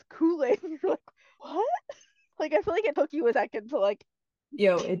Kool-Aid. And you're like, what? Like, I feel like it took you a second to like.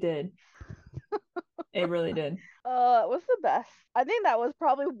 Yo, it did. It really did. It was the best. I think that was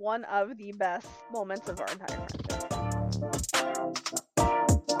probably one of the best moments of our entire friendship.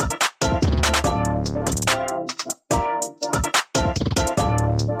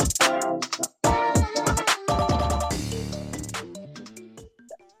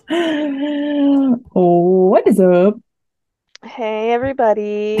 What is up? Hey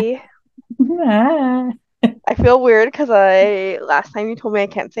everybody. Ah, I feel weird because I last time you told me I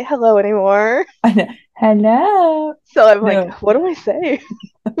can't say hello anymore. hello. So I'm like, No. what do I say?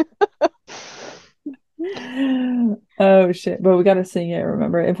 Oh shit. But we gotta sing it,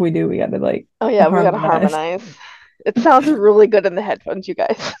 remember? If we do, we gotta like Oh yeah, we gotta harmonize. harmonize. It sounds really good in the headphones, you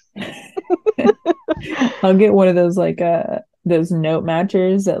guys. I'll get one of those like those note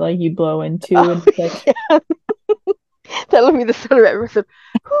matchers that like you blow into Oh and it's like yeah, that'll be the start of every episode.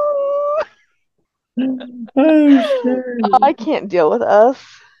 oh shit. I can't deal with us.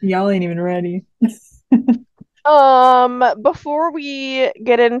 Y'all ain't even ready. Before we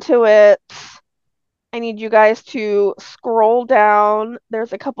get into it, I need you guys to scroll down.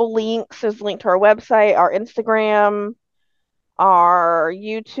 There's a couple links. There's a link to our website, our Instagram, our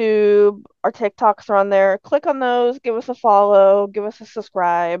YouTube, our TikToks are on there. Click on those, give us a follow, give us a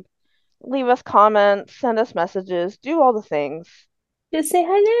subscribe, leave us comments, send us messages, do all the things. Just say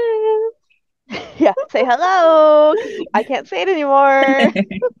hello. Yeah, say hello because I can't say it anymore.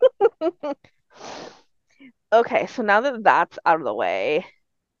 Okay, so now that that's out of the way,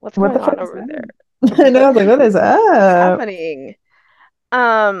 what's What the going fuck on is over there? that? I know, I was like, what is What's up? happening?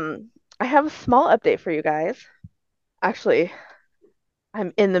 I have a small update for you guys. Actually,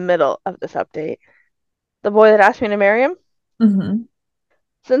 I'm in the middle of this update. The boy that asked me to marry him Hmm.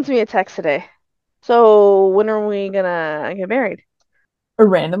 sends me a text today. So when are we gonna get married? Or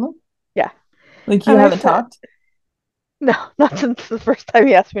randomly? Yeah. Like you And I haven't said, talked? no, not since the first time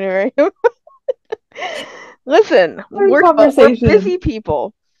he asked me to marry him. Listen, Our we're conversation. busy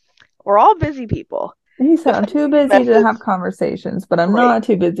people. We're all busy people. He said, So I'm sends too me a busy to message. have conversations, but I'm Right. not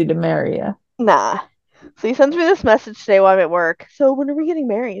too busy to marry you. Nah. So he sends me this message today while I'm at work. So when are we getting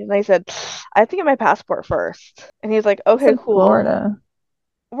married? And I said, I have to get my passport first. And he's like, He okay, said cool. Florida.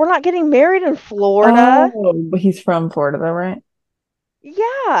 We're not getting married in Florida. Oh, but he's from Florida though, right?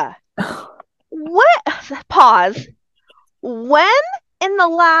 Yeah. What? Pause. When in the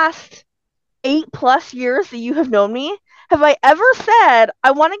last 8+ years that you have known me have I ever said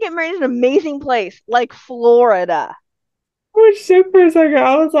I want to get married in an amazing place like Florida? I was shook for a second.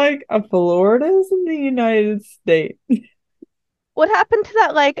 I was like, Florida is in the United States. What happened to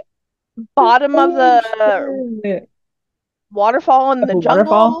that like bottom of Oh the shit. waterfall in the A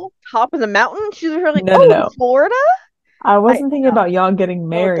waterfall? jungle, top of the mountain? She's really, No, no, oh, in no. Florida? I I wasn't thinking know, about y'all getting so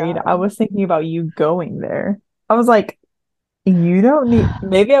married. I dumb. was thinking about you going there. I was like, you don't need,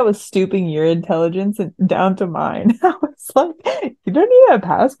 maybe I was stooping your intelligence down to mine. I was like, you don't need a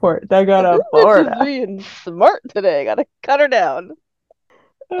passport to go This to bitch is Florida. being smart today. Gotta cut her down.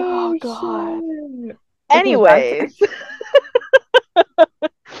 Oh Oh God. shit. Okay, back to Anyways,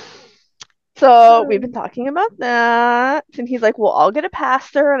 so we've been oh, talking about that, and he's like, "Well, I'll get a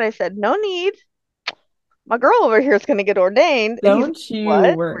pastor," and I said, "No need. My girl over here is gonna get ordained." And he's like, don't you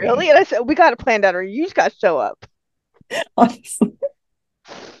 "What? worry. Really?" And I said, "We got it planned out, or you just got to show up." Honestly.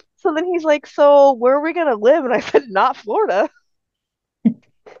 So then he's like, "So where are we gonna live?" And I said, "Not Florida."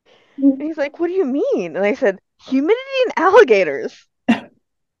 And he's like, "What do you mean?" And I said, "Humidity and alligators."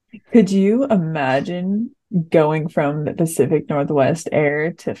 Could you imagine going from the Pacific Northwest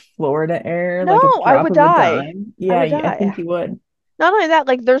air to Florida air No, like a I drop would of a die. dime? I Yeah, would I die. think you would. Not only that,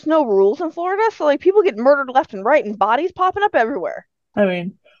 like there's no rules in Florida, so like people get murdered left and right and bodies popping up everywhere. I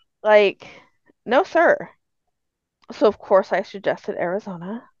mean, Like, no sir. So of course I suggested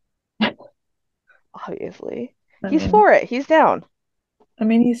Arizona, obviously. I He's mean, for it. He's down.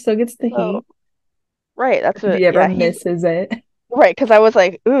 he still gets the So heat right, that's if what he ever yeah, he's misses it. right, because I was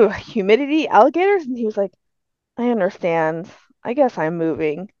like, ooh, humidity, alligators, and he was like, I understand. I guess I'm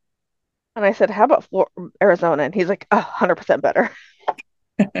moving. And I said, how about Arizona? And he's like, 100% better.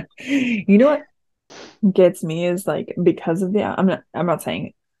 You know what gets me is like because of the I'm not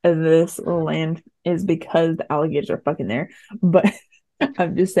saying this land is because the alligators are fucking there, but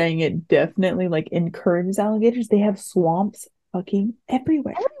I'm just saying it definitely like encourages alligators. They have swamps fucking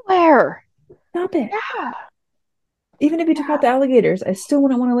everywhere. Everywhere. Stop it. Yeah. Even if you took out the alligators, I still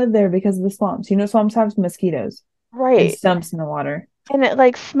wouldn't want to live there because of the swamps. You know, swamps have mosquitoes and Right. stumps in the water. And it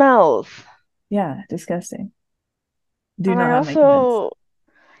like smells. Yeah, disgusting. Do And I not have my convince. also,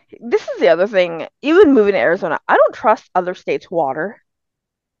 this is the other thing, even moving to Arizona, I don't trust other states' water.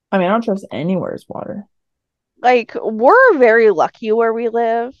 I mean, I don't trust anywhere's water. Like, we're very lucky where we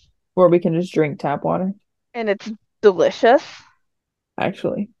live, Or we can just drink tap water, and it's delicious.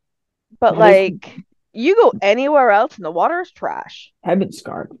 actually. But That is, like, you go anywhere else, and the water is trash. I've been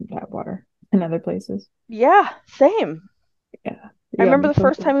scarred from tap water in other places. Yeah, same. Yeah. I You got remember me the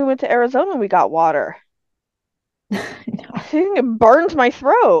first fucking. time we went to Arizona, we got water. I I know. think it burns my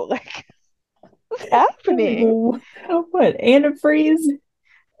throat. Like, what's I'm like, happening? what? Antifreeze?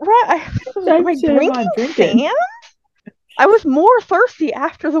 Right? Am That I shit I'm drinking not drinking. sand? I was more thirsty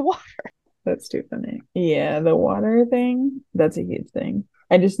after the water. That's too funny. Yeah, the water thing, that's a huge thing.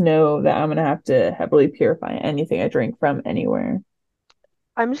 I just know that I'm gonna have to heavily purify anything I drink from anywhere.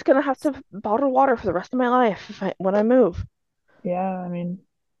 I'm just gonna have to bottle water for the rest of my life when I move, Yeah, I mean,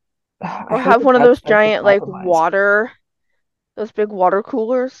 I or feel have like one of that's those like the giant like compromise. water, those big water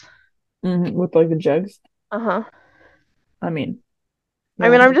coolers. With like the jugs. Uh-huh. I mean, I you'll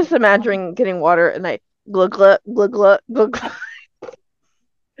mean, have I'm to just imagining getting water and I glug glug glug glug glug. Glug.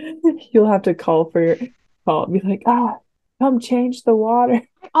 you'll have to call for your call, be like, come change the water.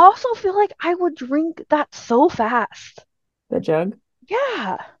 I also feel like I would drink that so fast. The jug.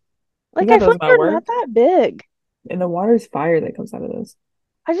 Yeah. We Like got I feel those like in our they're not work, that big. and the water's fire that comes out of those.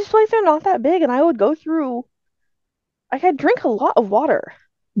 I just feel like they're not that big and I would go through like I'd drink a lot of water.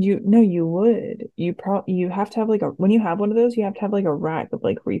 You no, you would. You have to have like a when you have one of those, you have to have like a rack of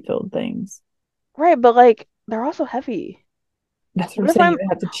like refilled things. Right, but like they're also heavy. That's what I'm What if saying. I'm You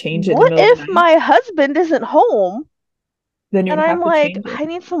have to change it in the what middle of the if night. my husband isn't home Then you and would I'm have to like, change it. I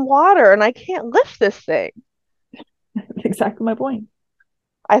need some water and I can't lift this thing? Exactly my point.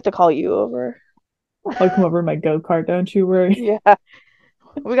 I have to call you over. I'll come over in my go-kart, don't you worry. Yeah.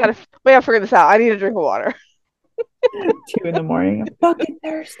 We gotta figure this out. I need a drink of water. 2 in the morning. I'm fucking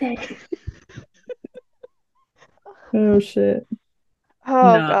thirsty. Oh shit.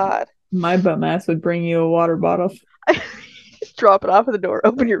 Oh Nah, God. my bum ass would bring you a water bottle. Just drop it off at the door.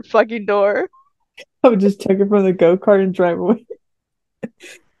 Open your fucking door. I would just take it from the go-kart and drive away.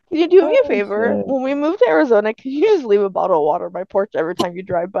 Can you do me a Oh favor? shit. When we move to Arizona, can you just leave a bottle of water on my porch every time you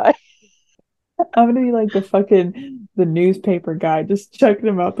drive by? I'm gonna be like the newspaper guy, just chucking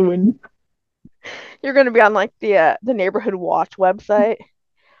them out the window. You're gonna be on like the neighborhood watch website.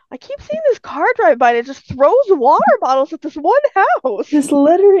 I keep seeing this car drive by and it just throws water bottles at this one house. Just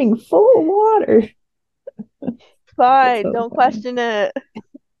littering full of water. That's Fine, so don't funny. question it.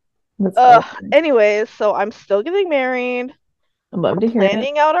 That's so funny. Anyways, so I'm still getting married. I'd love We're to hear it.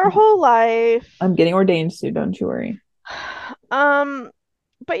 planning out our whole life. I'm getting ordained soon, don't you worry. Um,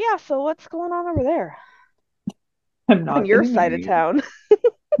 but yeah, so what's going on over there I'm on not your getting side of married. town?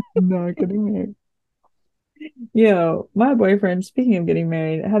 I'm not getting married. Yo, my boyfriend, speaking of getting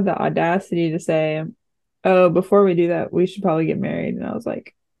married, had the audacity to say, "Oh, before we do that, we should probably get married." And I was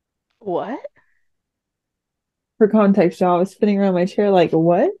like, What? for context, y'all, I was spinning around my chair like,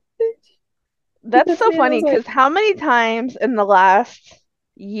 "What?" He That's said to so me, and I funny was because like, how many times in the last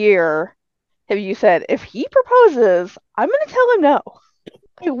year have you said, if he proposes, I'm gonna tell him no?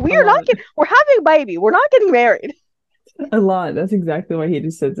 Like, "A we're not lot, getting, we're having a baby. We're not getting married. a lot." That's exactly why he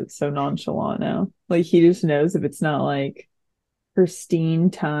just says it's so nonchalant now. Like he just knows if it's not like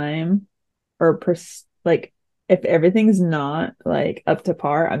pristine time or like if everything's not like up to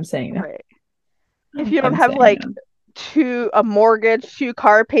par, I'm saying no. Right. If you don't I'm have saying like no. a mortgage, two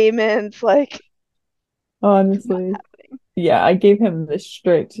car payments, like it's not Honestly. happening. Yeah, I gave him the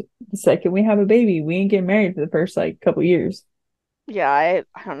strict the second we have a baby, we ain't get married for the first like couple years. Yeah,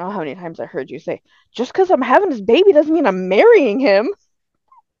 I don't know how many times I heard you say, just because I'm having this baby doesn't mean I'm marrying him.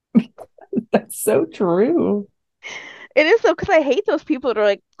 That's so true. It is though, because I hate those people that are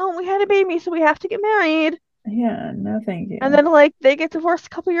like, oh, we had a baby, so we have to get married. Yeah, no thank And you. then like they get divorced a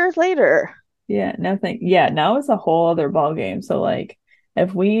couple years later. Yeah, no thank yeah, now it's a whole other ball game. So like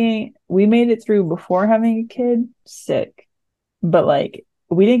if we made it through before having a kid, sick. But like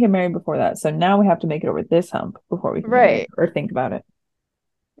we didn't get married before that. So now we have to make it over this hump before we can get married Right. or think about it.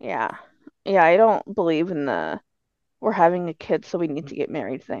 Yeah. Yeah, I don't believe in the we're having a kid, so we need to get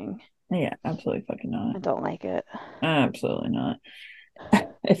married thing. Yeah, absolutely fucking not. I don't like it. Absolutely not.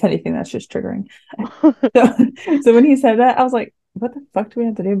 If anything, that's just triggering. So, so when he said that, I was like, what the fuck do we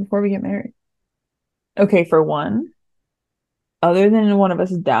have to do before we get married? Okay, for one, other than one of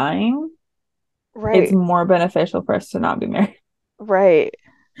us dying, it's Right. more beneficial for us to not be married. Right.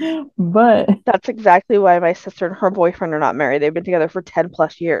 But That's exactly why my sister and her boyfriend are not married. They've been together for 10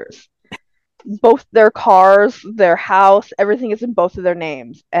 plus years. Both their cars, their house, everything is in both of their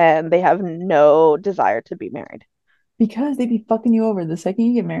names, and they have no desire to be married. because they'd be fucking you over the second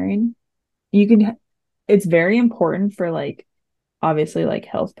you get married, you can, it's very important for like obviously like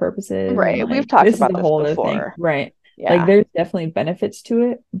health purposes and Right. We've like talked this is about a this whole other thing, before. right? Like Yeah. there's definitely benefits to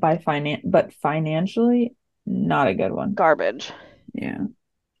it but financially, not a good one. Garbage. Yeah,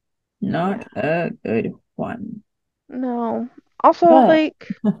 Yeah. not a good one. No. Also, But like,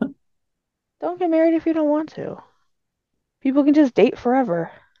 don't get married if you don't want to. People can just date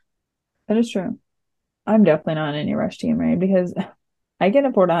forever. that is true. I'm definitely not in any rush to get married because I can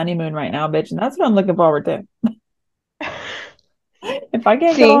afford a honeymoon right now, bitch, and that's what I'm looking forward to. If I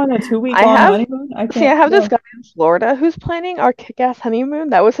can't go See, on a 2 week I long have honeymoon, I see, I can't have this go. guy in Florida who's planning our kick-ass honeymoon.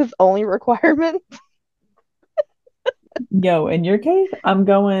 That was his only requirement. Yo, in your case, I'm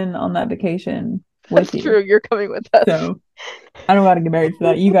going on that vacation with That's you. true. You're coming with us. So I don't gotta get married for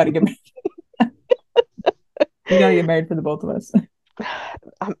that. You gotta get married. You gotta get married for the both of us.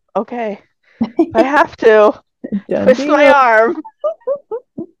 Okay. If I have to Done twist my deal. arm.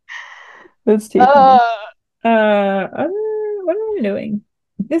 That's too funny. Uh, What am I doing?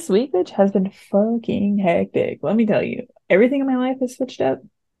 This week, bitch, has been fucking hectic. Let me tell you, everything in my life has switched up.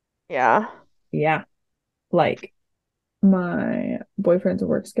 yeah. Yeah, like my boyfriend's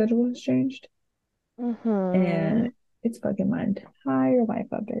work schedule has changed, Hmm. and it's fucking my entire life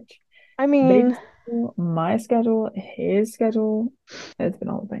up, bitch. I Baby mean, schedule, my schedule, his schedule. It's been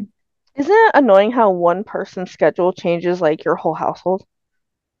all the thing. isn't it annoying how one person's schedule changes like your whole household?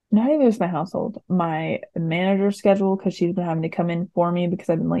 Not even just my household, my manager's schedule, because she's been having to come in for me because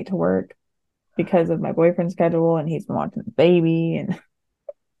I've been late to work because of my boyfriend's schedule, and he's been watching the baby, and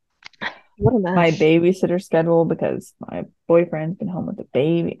What a my mess. babysitter schedule because my boyfriend's been home with the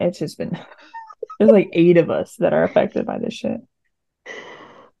baby. It's just been there's like 8 of us that are affected by this shit.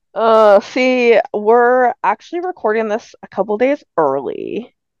 See, we're actually recording this a couple days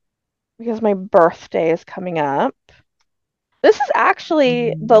early because my birthday is coming up. This is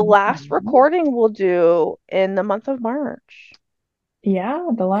actually the last Mhm. recording we'll do in the month of March. Yeah,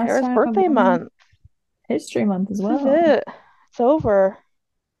 the last Tara's time of birthday month. History Month as This is well. it. It's over.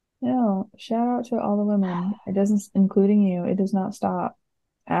 Yeah, shout out to all the women. It doesn't, including you, it does not stop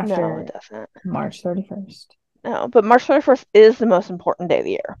No, it after doesn't. March 31st. No, but March 31st is the most important day of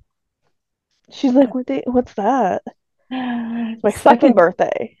the year. She's like, what day? What's that? It's my fucking Second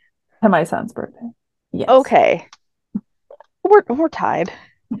birthday. to my son's birthday. Yes. Okay, we're tied.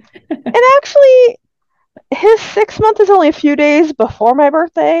 And actually, his 6 month is only a few days before my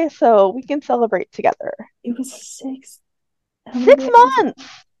birthday, so we can celebrate together. It was six. How many Six days? months.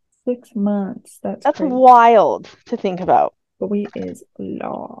 6 months. That's That's crazy. wild to think about. Boy is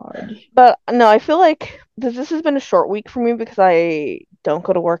large. But no, I feel like this has been a short week for me because I don't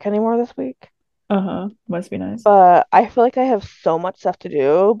go to work anymore this week. Uh-huh. Must be nice. But I feel like I have so much stuff to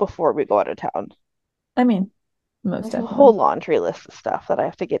do before we go out of town. I mean, I most have a whole definitely. laundry list of stuff that I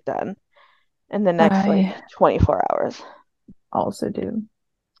have to get done in the next like I 24 hours. also do,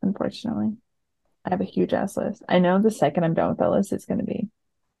 unfortunately. I have a huge ass list. I know the second I'm done with that list, it's gonna be,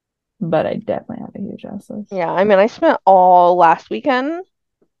 but I definitely have a huge ass list. Yeah, I mean, I spent all last weekend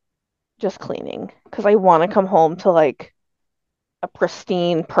just cleaning because I want to come home to like a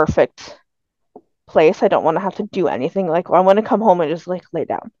pristine, perfect place. I don't want to have to do anything. Like, I want to come home and just like lay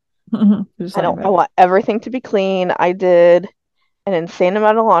down. Just I laying don't, I back. want everything to be clean. I did an insane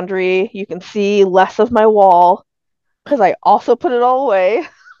amount of laundry. You can see less of my wall because I also put it all away.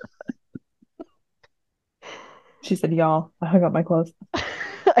 She said, y'all, I hung up my clothes.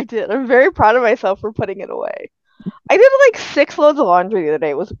 I did. I'm very proud of myself for putting it away. I did like 6 loads of laundry the other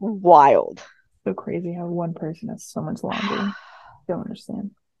day. It was wild. So crazy how one person has so much laundry. Don't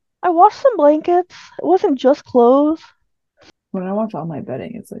understand. I washed some blankets. It wasn't just clothes. When I watch all my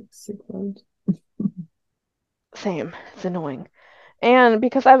bedding, it's like 6 loads. Same. It's annoying. And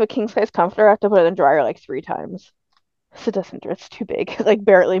because I have a king size comforter, I have to put it in the dryer like 3 times. So it doesn't, it's too big. It like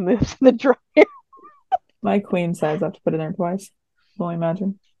barely moves in the dryer. My queen size, I have to put it there twice. Can only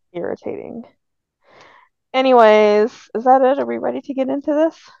imagine. Irritating. Anyways, is that it? Are we ready to get into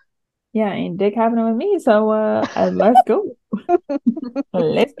this? Yeah, ain't dick happening with me, so let's go.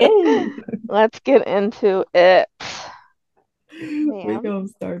 Let's go. Let's get into it. We Ma'am. gonna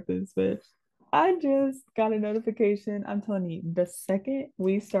start this, bitch. I just got a notification. I'm telling you, the second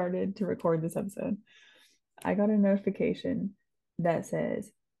we started to record this episode, I got a notification that says,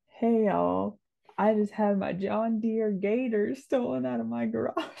 "Hey y'all, I just had my John Deere Gator stolen out of my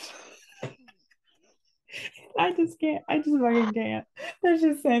garage." I just can't. I just fucking can't. That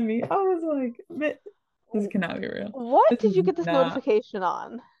just sent me. I was like, this cannot be real. What This did is you get this not notification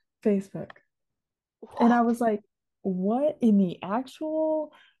on? Facebook. And I What? was like, what in the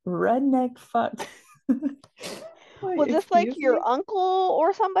actual redneck fuck? Like, Was this like excuse your me? uncle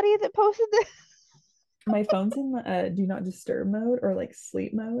or somebody that posted this? my phone's in do not disturb mode or like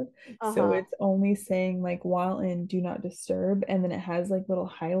sleep mode. So Uh-huh. it's only saying like while in do not disturb, and then it has like little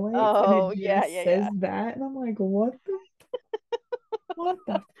highlights and it Oh, yeah, just yeah, says yeah. that. And I'm like, what the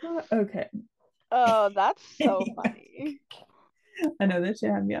fuck? Okay. Oh, that's so Anyway, funny. I know that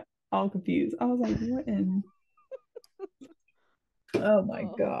shit had me all confused. I was like, what in oh my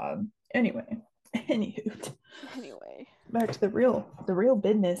Oh, God. Anyway, anywho, anyway. back to the real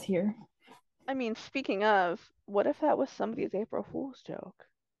business here. I mean, speaking of, what if that was somebody's April Fool's joke?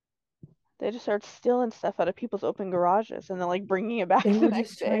 They just start stealing stuff out of people's open garages and then like bringing it back They the were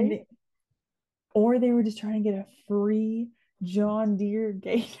next just trying day. to, or they were just trying to get a free John Deere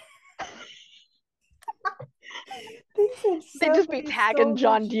gate. They said They just be somebody tagging stole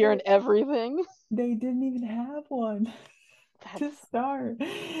their John Deere and shit. everything. They didn't even have one to That's, start. could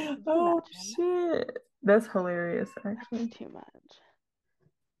you Oh imagine? shit. That's hilarious, That's actually. too much.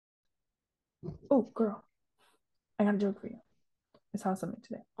 Oh, girl, I got a joke for you. I saw something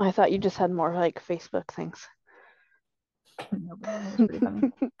today. I thought you just had more like Facebook things. No, but that was pretty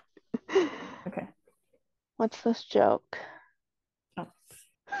funny. Okay. What's this joke? Oh.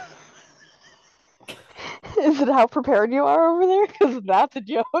 Is it how prepared you are over there? Because that's a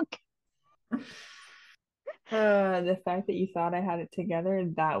joke. The fact that you thought I had it together,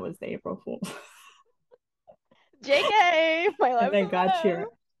 that was the April Fool. JK, my And life's a mess.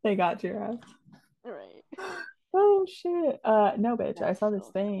 they got your ass. Right. Oh shit. No, bitch. I That's saw this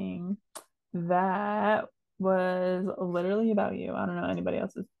so funny. thing that was literally about you. I don't know anybody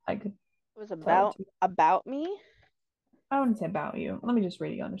else's. I could It was tell it to. about me. I wouldn't say about you. Let me just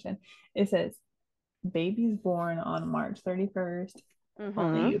read it, you understand. It says, babies born on March 31st,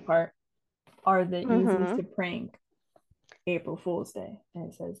 only Mm-hmm. you part, are the easiest Mm-hmm. to prank April Fool's Day. And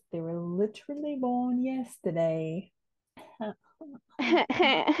it says, they were literally born yesterday.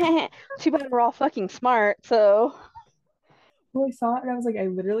 Too bad we're all fucking smart, so Well, I saw it and I was like, I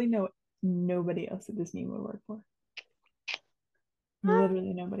literally know nobody else that this meme would work for.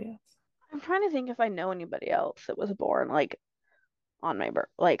 Literally nobody else. I'm trying to think if I know anybody else that was born like on my birth,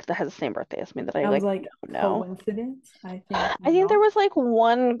 like that has the same birthday as me that I I was like like, don't know. coincidence? I think I think there not. was like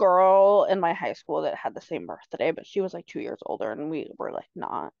one girl in my high school that had the same birthday, but she was like 2 years older, and we were like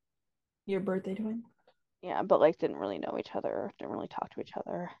not. Your birthday twin? Yeah, but like didn't really know each other, didn't really talk to each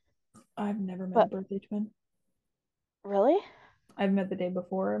other. I've never met a But birthday twin. really? I've met the day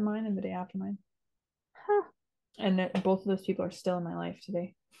before mine and the day after mine. Huh. And both of those people are still in my life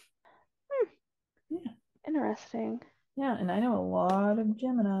today. Hmm. Yeah. Interesting. Yeah. And I know a lot of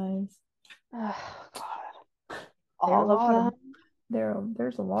Geminis. Oh, God. There are a All of lot of them.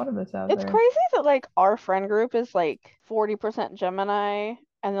 there's a lot of us out It's there. crazy that like our friend group is like 40% Gemini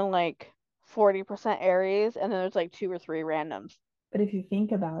and then like 40% Aries and then there's like two or three randoms. But if you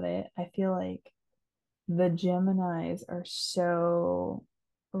think about it, I feel like the Geminis are so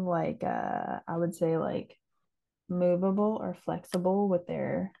like I would say like movable or flexible with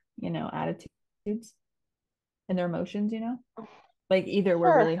their, attitudes and their emotions, Like either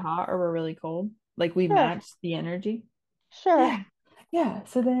we're Sure, really hot or we're really cold. Like we sure, match the energy. sure. Yeah. Yeah.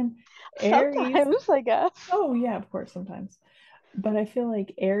 So then Aries, Sometimes, I guess. oh yeah, of course, sometimes. But I feel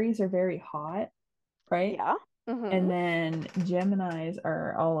like Aries are very hot, right? Yeah. And Mm-hmm. then Geminis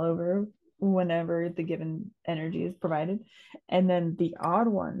are all over whenever the given energy is provided. And then the odd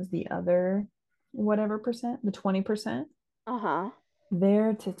ones, the other whatever percent, the 20%, Uh-huh.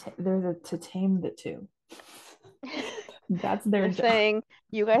 they're to tame the two. That's their They're job. saying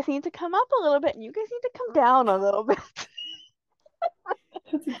you guys need to come up a little bit and you guys need to come down a little bit.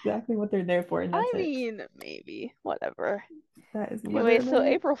 That's exactly what they're there for, and I that's it. mean, maybe, whatever. That is what Anyway, they're so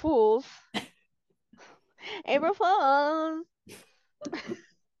there. April Fools. April Fools.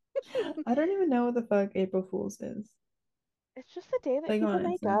 I don't even know what the fuck April Fool's is. It's just the day that Like people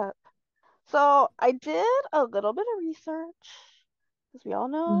make honestly. up. So I did a little bit of research because we all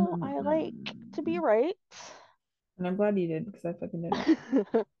know I like to be Mm-mm. right. And I'm glad you did because I fucking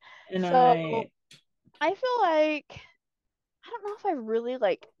didn't. And So I I feel like I don't know if I've really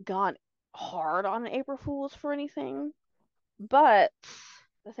like gone hard on April Fools for anything, but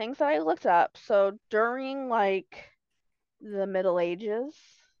the things that I looked up, so during like the Middle Ages,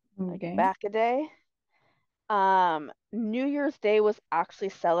 like okay. back a day, New Year's Day was actually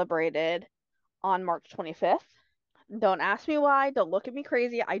celebrated on March 25th. Don't ask me why, don't look at me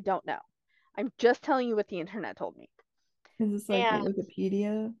crazy, I don't know. I'm just telling you what the internet told me. Is this like And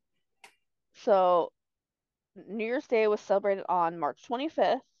Wikipedia? so New Year's Day was celebrated on March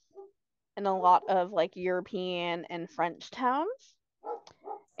 25th in a lot of like European and French towns.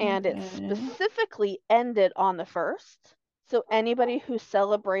 And it Okay. specifically ended on the 1st. So anybody who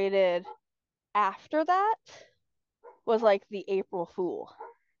celebrated after that was like the April Fool.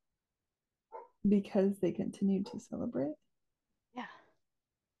 Because they continued to celebrate. Yeah.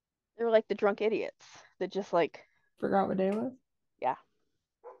 They were like the drunk idiots that just like, Forgot what day it was. yeah.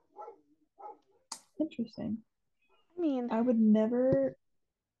 Interesting. I mean, I would never.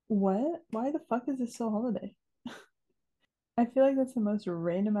 What? Why the fuck is this still a holiday? I feel like that's the most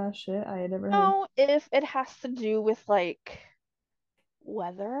random ass shit I had ever heard. no, if it has to do with like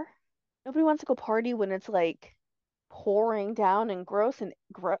weather, nobody wants to go party when it's like pouring down and gross and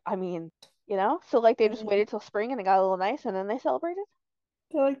I mean, so like they just They're waited till spring and it got a little nice and then they celebrated.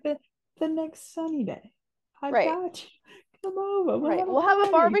 like the next sunny day. I Right. got you. Come over. We'll Right. have a We'll have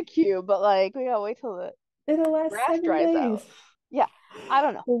a party. barbecue, but like we gotta wait till the It'll last grass 7 dries out. days. Yeah. I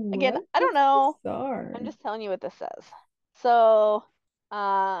don't know. Again, What? I don't That's know. I'm bizarre. just telling you what this says. So,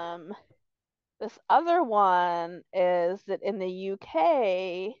 um, this other one is that in the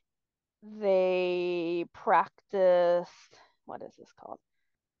UK, they practiced, what is this called?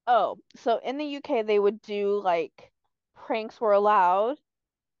 Oh, so in the UK, they would do like pranks were allowed,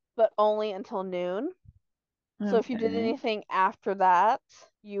 but only until noon. So if you did Okay. anything after that,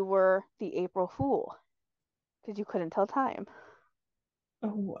 you were the April Fool because you couldn't tell time.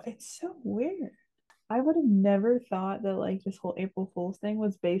 Oh, it's so weird. I would have never thought that like this whole April Fool's thing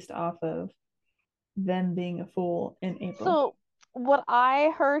was based off of them being a fool in April. So what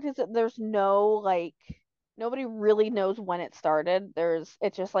I heard is that there's no like nobody really knows when it started.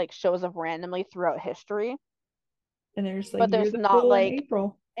 It just like shows up randomly throughout history, And they're just like, but you're there's the not fool in like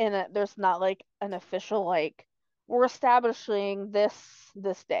April. there's not like an official like we're establishing this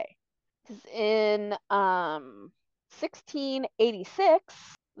day. 'Cause in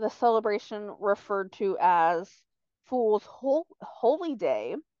 1686, the celebration referred to as Holy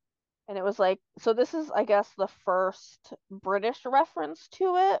Day. And it was like, so this is, I guess, the first British reference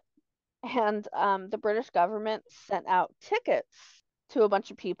to it. And the British government sent out tickets to a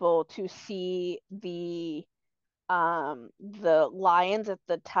bunch of people to see the lions at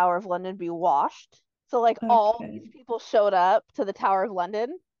the Tower of London be washed. So like all these Okay. people showed up to the Tower of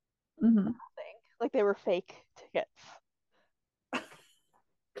London, Hmm. thing. Like they were fake tickets.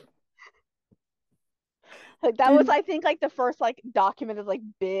 Like that was, And I think, like the first like documented like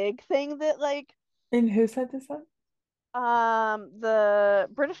big thing that like and who set this up? the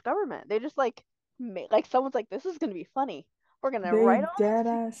British government they just like made like someone's like this is gonna be funny. We're gonna write They all these dead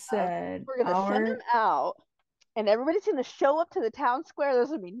tickets ass up. said We're gonna send them our out, and everybody's gonna show up to the town square. There's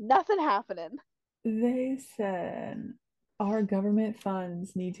gonna be nothing happening. they said our government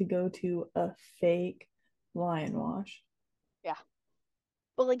funds need to go to a fake lion wash. Yeah,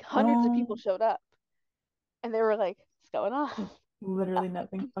 but like hundreds of people Um, showed up, and they were like, "What's going on?" literally Nothing.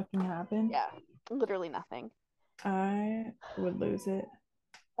 nothing fucking happened. Yeah, literally nothing. I would lose it.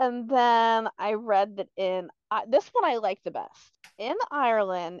 And then I read that this one I like the best. In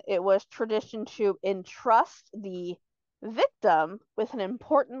Ireland, it was tradition to entrust the victim with an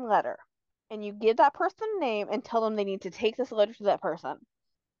important letter. And you give that person a name and tell them they need to take this letter to that person.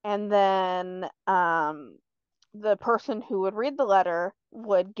 And then the person who would read the letter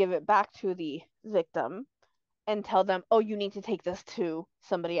would give it back to the victim and tell them, oh, you need to take this to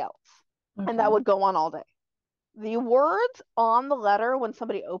somebody else. And that Okay. would go on all day. The words on the letter when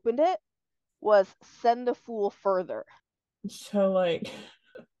somebody opened it was send the fool further. So like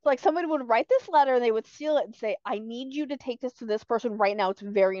Like somebody would write this letter and they would seal it and say, I need you to take this to this person right now. It's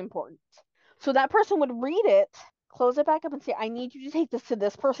very important. So that person would read it, close it back up and say, I need you to take this to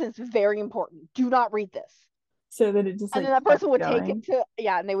this person. It's very important. Do not read this. so that it just And then like that person kept would take it going. to,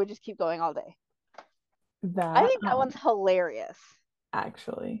 yeah, and they would just keep going all day. I That think that one's hilarious.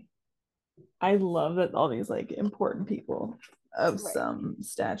 actually I love that all these like important people of Right. some Like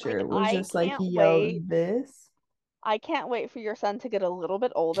stature was I just like, can't yo, wait. this. I can't wait for your son to get a little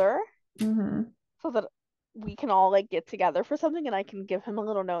bit older Hmm. so that we can all like get together for something and I can give him a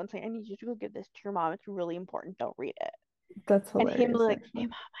little note and say, I need you to go give this to your mom. It's really important. Don't read it. That's And him be hilarious, like, hey actually.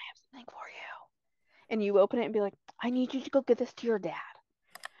 mom, I have something for you. And you open it and be like, I need you to go give this to your dad.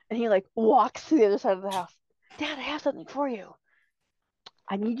 And he like walks to the other side of the house. Dad, I have something for you.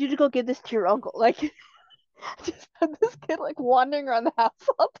 I need you to go give this to your uncle. Like just had this kid like wandering around the house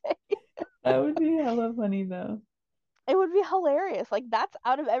all day. That would be hella funny though. It would be hilarious. Like that's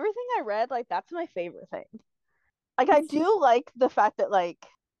out of everything I read, like that's my favorite thing. Like I It's do like the fact that like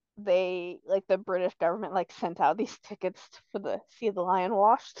they like the British government like sent out these tickets for the see the lion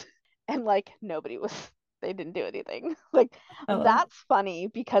washed and like nobody was they didn't do anything. Like hella that's funny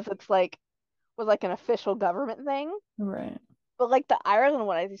because it's like was like an official government thing. right. But like the Ireland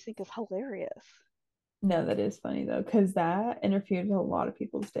one I just think is hilarious. No, that is funny though, because that interfered with a lot of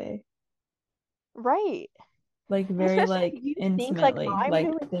people's day. Right. Like And very especially if like you think like intimately, I'm like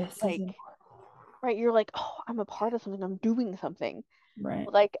doing this is like important. right, you're like, oh, I'm a part of something, I'm doing something.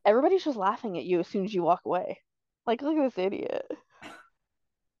 Right. Like everybody's just laughing at you as soon as you walk away. Like, look at this idiot.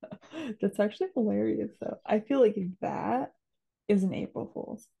 That's actually hilarious though. I feel like that is an April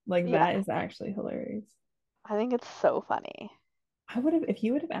Fool's. Like Yeah, that is actually hilarious. I think it's so funny. I would have, if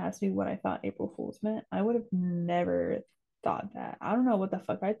you would have asked me what I thought April Fool's meant, I would have never thought that. I don't know what the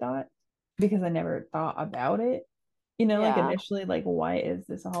fuck I thought because I never thought about it. You know, like Yeah, initially, like, why is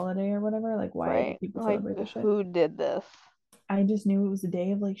this a holiday or whatever? Like, why do right. people Like, celebrate this shit? who did this? I just knew it was a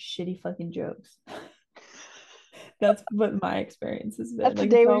day of like shitty fucking jokes. That's what my experience has been. That's the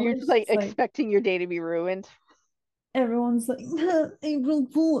Like, it's day where you're just always like just like expecting your day to be ruined. everyone's like, April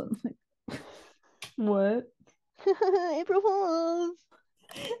Fool. I'm like, what? April Fools.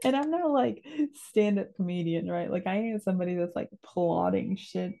 And I'm not like stand-up comedian, right? Like I ain't somebody that's like plotting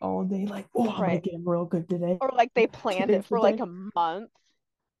shit all day, like, oh, I'm gonna Right. get him real good today. Or like they planned it Today's the for like day. a month.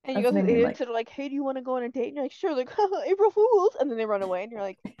 And you That's go what I through the mean. idiots Like that are like, hey, do you want to go on a date? And you're like, sure, like April Fools. And then they run away and you're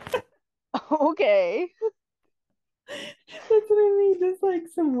like, okay. that's what I mean. It's like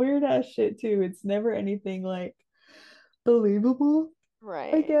some weird ass shit too. It's never anything like believable,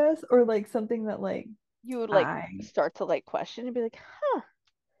 I Right. guess, or like something that like You would like I start to like question and be like, huh,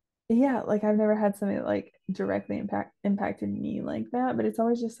 yeah, like I've never had something that like directly impacted me like that, but it's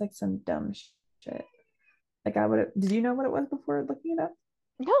always just like some dumb shit. Like I would have, did you know what it was before looking it up?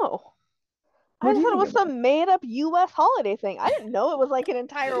 no. I What do just you thought it think was it was? some made up US holiday thing. I didn't know it was like an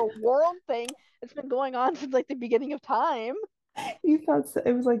entire world thing that's been going on since like the beginning of time. You thought so,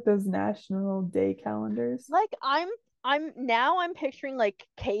 it was like those national day calendars. Like I'm picturing like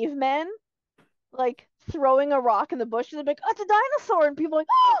cavemen like throwing a rock in the bushes and be like, oh, it's a dinosaur, and people are like,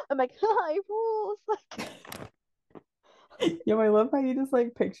 oh! I'm like, hi, fools. Like, Yo, I love how you just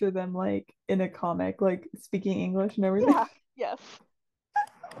like picture them like in a comic, like speaking English and everything. yeah, yes,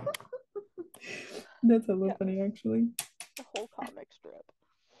 That's hella yeah, funny, actually. the whole comic strip.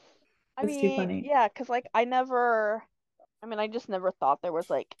 I That's too mean, funny. yeah, because like I mean, I just never thought there was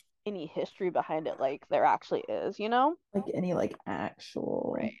like any history behind it like there actually is, you know? Like any like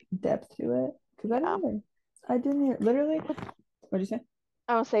actual Right. depth to it. Because I Yeah. didn't either. I didn't hear literally. Which What'd you say?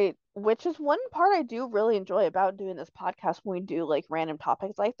 I would say, which is one part I do really enjoy about doing this podcast when we do like random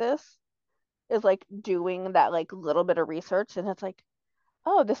topics like this, is like doing that like little bit of research and it's like,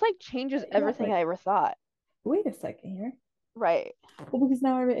 oh, this like changes Yeah, everything like I ever thought. wait a second here. Right. Well, because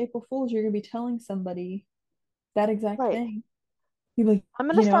now every April Fool's, you're gonna be telling somebody that exact Right. thing. You're like,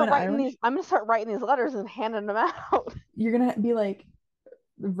 you know, in I'm gonna start writing these letters and handing them out. You're gonna be like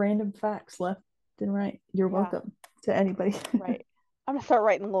random facts left and right. You're Yeah, welcome to anybody. right. I'm gonna start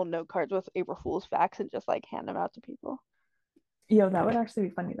writing little note cards with April Fool's facts and just like hand them out to people. Yo, that would actually be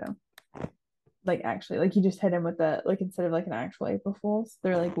funny though. Like actually, like you just hit him with the like instead of like an actual April Fool's,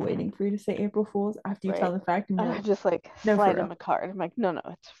 they're like waiting for you to say April Fool's after you tell Right. the fact, and And you're I like, just like no, for slide them real. a card. I'm like, no, no,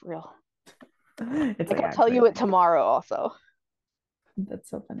 it's real. It's Like like I'll tell actually a you it thing. tomorrow also. That's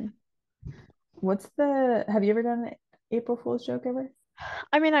so funny. What's the? Have you ever done an April Fool's joke ever?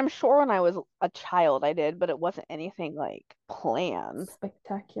 I mean, I'm sure when I was a child I did, but it wasn't anything like planned.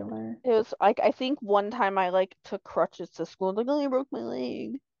 Spectacular. It was like I think one time I like took crutches to school, like, oh, I broke my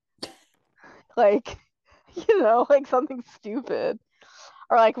leg. Like, like something stupid.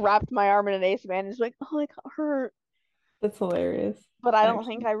 Or like wrapped my arm in an ace bandage, like, oh, I got hurt. That's hilarious. But I don't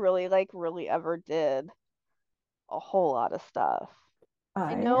think Actually, I really ever did a whole lot of stuff.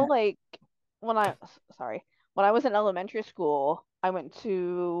 I know I like when I sorry, when I was in elementary school, I went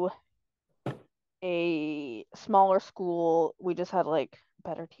to a smaller school. We just had like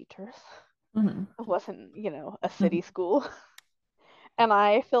better teachers. mhm. It wasn't, a city school. And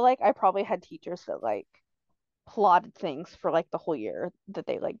I feel like I probably had teachers that like plotted things for like the whole year that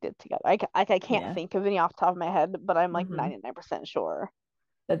they like did together. I can't Yeah. think of any off the top of my head, but I'm like Hmm. 99% sure.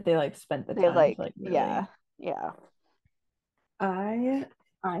 That they like spent the They time to like, like yeah, really. yeah. I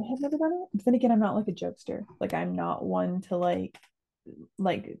I have never done it. But then again, I'm not like a jokester. Like I'm not one to like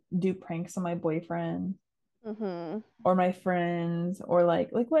do pranks on my boyfriend Mm-hmm. or my friends or like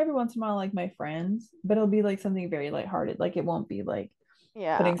well, every once in a while like my friends, but it'll be like something very lighthearted. Like it won't be like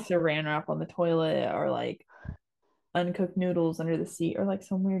Yeah. putting saran wrap on the toilet or like uncooked noodles under the seat or like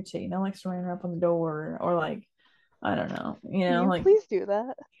some weird shit, like saran wrap on the door or like I don't know, Can you like please do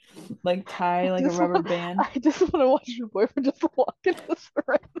that? tie like a rubber band. I just want to watch your boyfriend just walk into the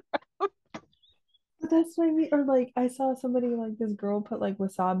surrender. But that's what I mean. Or like I saw somebody like this girl put like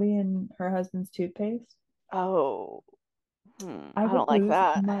wasabi in her husband's toothpaste. Oh, I I would don't like lose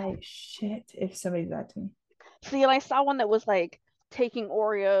that. my shit if somebody did that to me. See, and I saw one that was like taking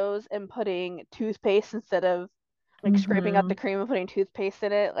Oreos and putting toothpaste instead of like scraping out the Mm-hmm. cream and putting toothpaste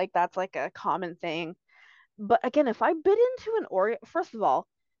in it. Like that's like a common thing. But again, if I bit into an Oreo, first of all,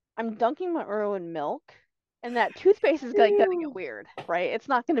 I'm dunking my Oreo in milk, and that toothpaste is like gonna get Ew. weird, right? It's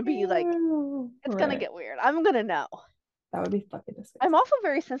not gonna be like Ew. it's gonna Right. get weird. I'm gonna know. That would be fucking I'm disgusting. also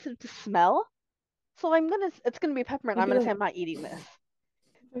very sensitive to smell, so it's gonna be peppermint. You'd I'm be gonna say like, I'm not eating this.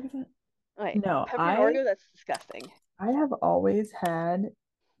 "Look at that." Like No, peppermint Oreo, that's disgusting. I have always had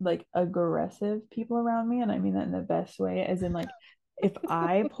like aggressive people around me, and I mean that in the best way, as in like if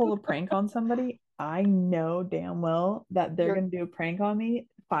I pull a prank on somebody, I know damn well that they're You're gonna do a prank on me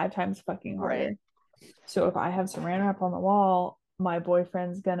 5 times fucking right. harder. So if I have saran wrap on the wall, my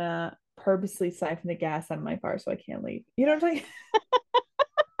boyfriend's gonna purposely siphon the gas out of my car so I can't leave. You know what I'm saying?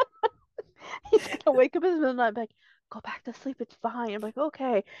 He's gonna wake up in the middle of the night and be like, go back to sleep, it's fine. I'm like,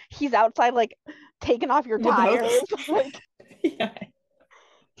 okay. He's outside like taking off your With the tires, hose. like Yeah.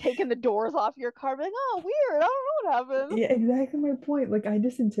 taking the doors off your car, be like, oh weird, I don't know what happened. Yeah, exactly my point. Like I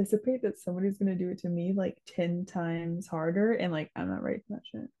just anticipate that somebody's gonna do it to me like 10 times harder and like I'm not ready for that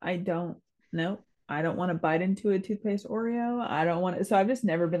shit. I don't know. I don't want to bite into a toothpaste Oreo. I don't want to, so I've just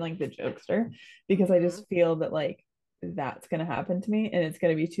never been like the jokester because I Mhm. just feel that like that's gonna happen to me and it's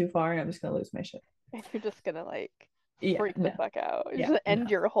gonna be too far and I'm just gonna lose my shit. And you're just gonna like Yeah, freak the no. fuck out. You're Yeah, just no.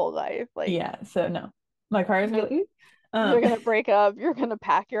 end your whole life. Like Yeah, so no. My car is you're, gonna be you're um gonna break up, you're gonna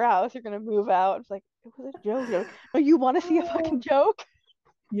pack your house, you're gonna move out. It's like it was a joke. You're like, no, you want to see a fucking joke?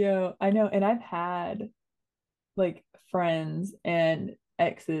 yo, I know, and I've had like friends and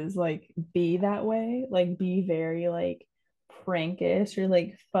exes like be that way, like be very like prankish or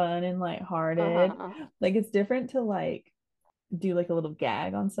like fun and lighthearted. Uh-huh. Like it's different to like do like a little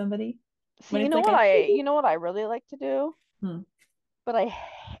gag on somebody See, when it's like a you know what I really like to do, hmm. but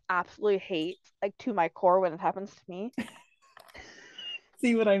absolutely hate like to my core when it happens to me.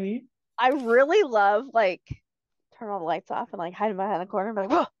 See what I mean? I really love like turn all the lights off and like hide behind the corner and be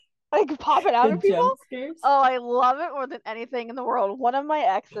like, whoa, like pop it out The at people. jump scares. Oh, I love it more than anything in the world. One of my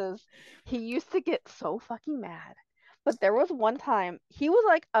exes, he used to get so fucking mad. But there was one time he was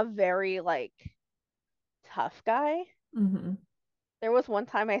like a very like tough guy. Hmm. There was one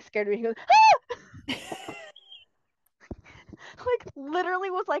time I scared him. He goes, like literally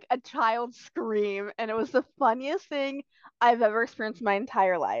was like a child scream, and it was the funniest thing I've ever experienced in my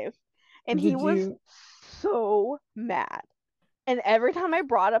entire life. And he Did was you? so mad. And every time I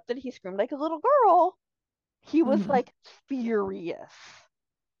brought up that he screamed like a little girl, he was Mhm. like furious.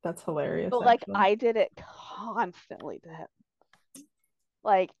 That's hilarious, But like actually. I did it constantly to him.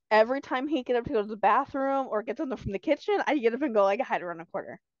 Like every time he get up to go to the bathroom or get something from the kitchen, I get up and go like hide around a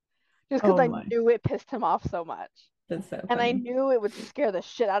corner. Just because Oh I my, knew it pissed him off so much. that's so And I funny. knew it would scare the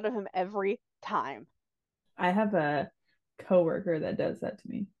shit out of him every time. I have a coworker that does that to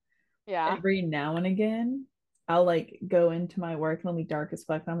me. Yeah. Every now and again, I'll like go into my work and it'll be dark as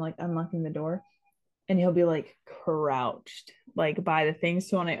fuck. I'm like unlocking the door and he'll be like crouched like by the thing.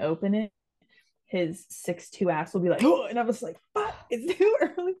 So when I open it, his 6'2" ass will be like, oh, and I was like, fuck, it's too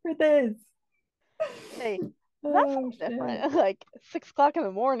early for this. Hey, that's Oh shit. different. Like 6 o'clock in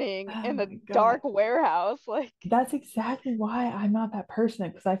the morning Oh in a my dark God. warehouse. Like, That's exactly why I'm not that person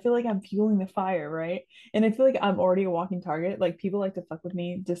because I feel like I'm fueling the fire, right? And I feel like I'm already a walking target. Like people like to fuck with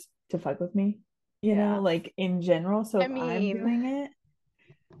me just to fuck with me, yeah. like in general. So I if I'm mean, doing it,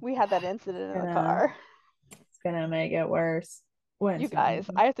 we had that incident in the gonna car. it's gonna make it worse. What You incident guys, was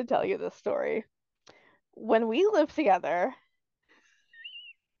it? I have to tell you this story. When we lived together,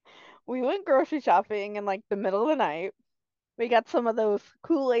 we went grocery shopping in like the middle of the night. We got some of those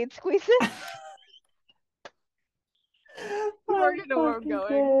Kool-Aid squeezes. You I'm already know where I'm fucking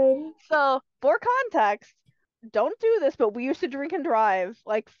going. dead. So, for context, don't do this, but we used to drink and drive,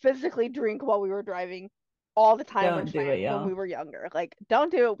 like physically drink while we were driving all the time Don't do it, when we y'all. were younger. Like,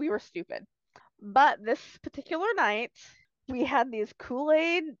 don't do it. We were stupid. But this particular night, we had these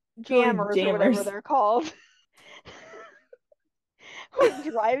Kool-Aid Kool-Aid jammers or whatever jammers. they're called.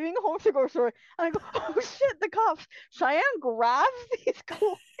 We're driving home to go store, and I go, "Oh shit, the cops!" Cheyenne grabs these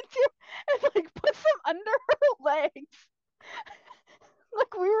Kool-Aid jammers and like puts them under her legs,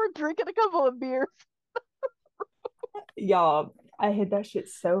 like we were drinking a couple of beers. Y'all, I hit that shit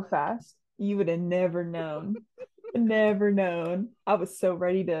so fast. You would have never known. Never known. I was so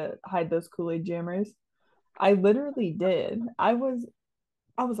ready to hide those Kool-Aid jammers. I literally did. I was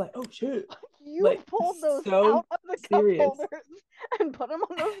like, oh shit. You Like pulled those so out of the cup serious. holders and put them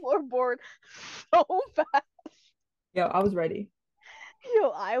on the floorboard so fast. Yo, I was ready. Yo,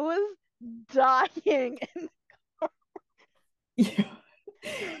 I was dying. And Yeah.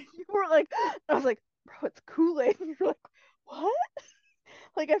 you were like, I was like, bro, it's Kool-Aid. And you're like, what?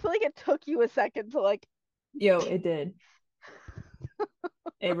 Like I feel like it took you a second to like Yo, it did.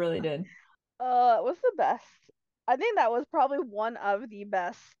 It really did. what's the best? I think that was probably one of the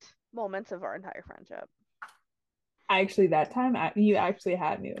best moments of our entire friendship. Actually, that time you actually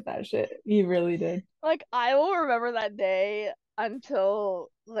had me with that shit. You really did. Like I will remember that day until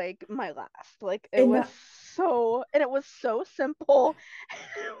like my last. Like it And was that, so and it was so simple.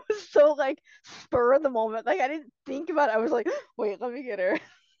 It was so like spur of the moment. Like I didn't think about it. I was like, wait, let me get her.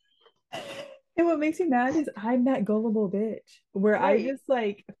 and what makes me mad is I'm that gullible bitch where Right.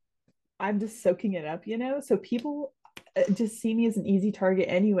 I'm just soaking it up, you know? So people just see me as an easy target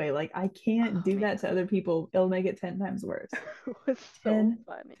anyway. Like I can't Oh do man, that to other people. It'll make it 10 times worse. it was so 10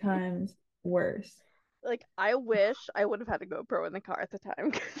 funny. times worse. Like I wish I would have had a GoPro in the car at the time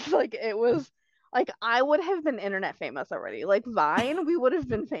because like it was like I would have been internet famous already. Like Vine, we would have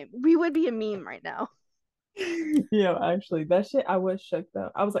been famous. We would be a meme right now. Actually, that shit, I was shook though.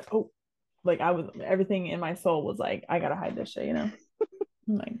 I was like, oh, like I was, everything in my soul was like, I gotta hide this shit, you know?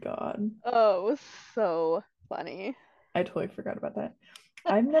 Oh my God. Oh, it was so funny. I totally forgot about that.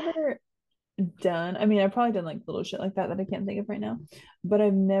 I've never done, I mean, I've probably done like little shit like that that I can't think of right now, but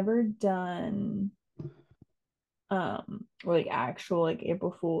I've never done like actual like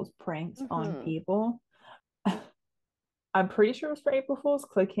April Fool's pranks on Hmm. people. I'm pretty sure it was for April Fool's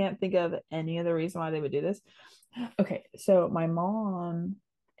because I can't think of any other reason why they would do this. Okay, so my mom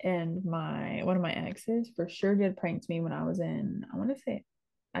and my one of my exes for sure did prank me when I was in, I want to say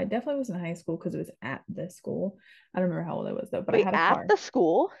I definitely was in high school because it was at this school. I don't remember how old I was though, but I Wait, had a at car the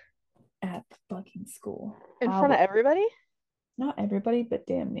school at the fucking school. in I front of was everybody? not everybody, but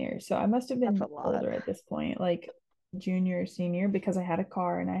damn near. So I must have That's a been lot. older at this point, like junior, senior, because I had a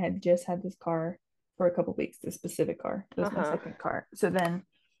car and I had just had this car for a couple weeks, this specific car. It was my Uh-huh. second car. So then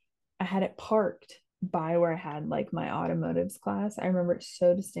I had it parked by where I had like my automotives class. I remember it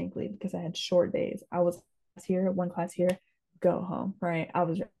so distinctly because I had short days. I was here, one class here, go home, right? I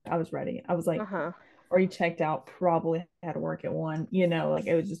was ready. I was like Uh-huh. already checked out, probably had to work at one, like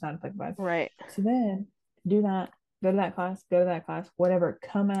it was just not a fucking vibe. Right. So then do that, go to that class, whatever,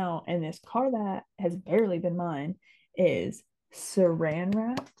 come out, and this car that has barely been mine is saran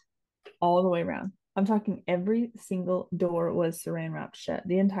wrapped all the way around. I'm talking every single door was saran wrapped shut.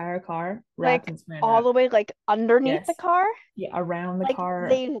 The entire car wrapped Like in saran all wrap. the way like underneath the Yes. car? Yeah, around the Like car,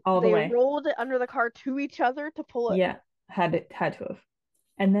 they all the they way. rolled it under the car to each other to pull it. Yeah, had to have.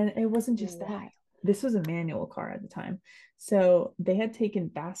 And then it wasn't just Wild. that. This was a manual car at the time. So they had taken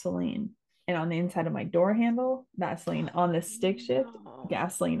Vaseline and on the inside of my door handle, Vaseline on the stick shift, No.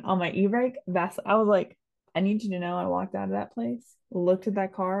 gasoline on my e-brake, Vaseline. I was like, I need you to know I walked out of that place, looked at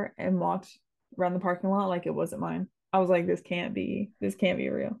that car, and walked around the parking lot like it wasn't mine. I was like, this can't be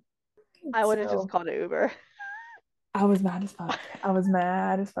real. I would have just So called an Uber. I was mad as fuck. I was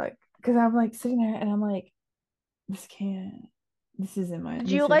mad as fuck. Because I'm like sitting there and I'm like, this can't,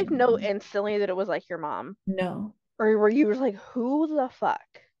 Did you this like isn't know mine. instantly that it was like your mom? No. Or were you just like, who the fuck?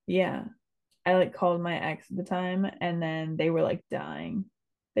 Yeah. I like called my ex at the time and then they were like dying.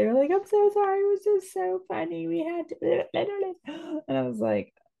 They were like, I'm so sorry. It was just so funny. We had to. And I was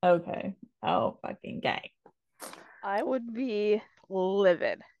like, okay. Oh, fucking gang. I would be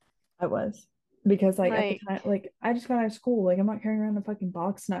livid. I was. Because like at the Like, time, like I just got out of school. Like I'm not carrying around a fucking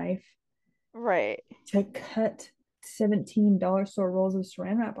box knife right, to cut $17 store rolls of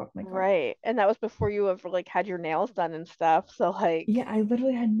saran wrap off my car. right. And that was before you ever like had your nails done and stuff. So like, Yeah, I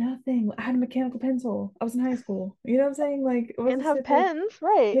literally had nothing. I had a mechanical pencil. I was in high school. You know what I'm saying? Like, it and wasn't have sit there, pens,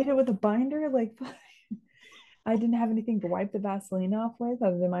 right? hit it with a binder. Like, I didn't have anything to wipe the Vaseline off with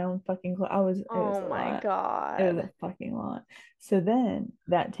other than my own fucking clothes. It was Oh a my lot. It was God. a fucking lot. So then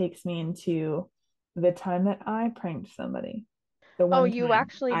that takes me into the time that I pranked somebody. The Oh, one you time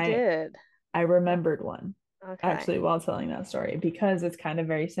actually did. I remembered one Okay. actually while telling that story because it's kind of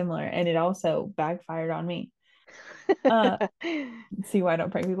very similar and it also backfired on me. Uh, see why I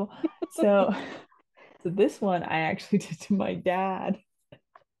don't prank people. So, so this one I actually did to my dad.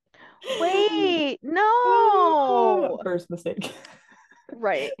 Wait, no. First mistake.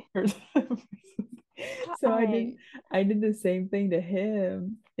 Right. First- So I I did the same thing to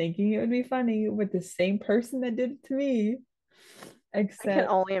him, thinking it would be funny with the same person that did it to me, I can except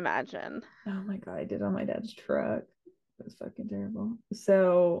only imagine. oh my God, I did it on my dad's truck. It was fucking terrible.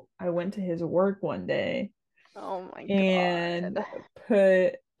 So I went to his work one day Oh my and God.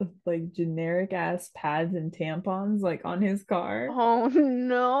 put like generic ass pads and tampons like on his car. Oh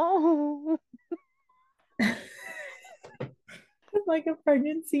no. Like a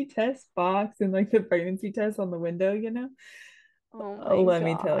pregnancy test box and like the pregnancy test on the window. Oh my Let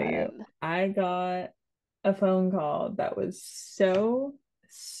me tell you, God. I got a phone call that was so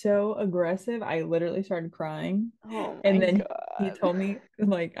aggressive. I literally started crying. Oh And my then he God. told me,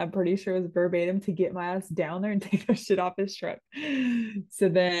 like, I'm pretty sure it was verbatim to get my ass down there and take that shit off his truck. So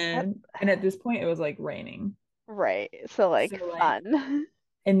That, then, and at this point, it was like raining. right. So like So, like, fun.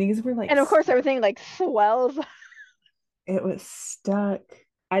 and these were like And of course stuck. everything like swells. It was stuck.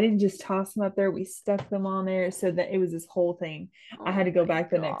 I didn't just toss them up there. We stuck them on there so that it was this whole thing. I had Oh to go my back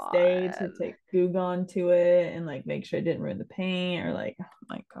the next day to God. take Goo Gone to it and like make sure it didn't ruin the paint or like, oh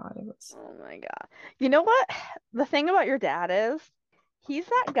my God, it was. Oh my God. You know what? The thing about your dad is he's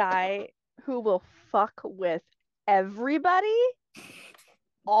that guy who will fuck with everybody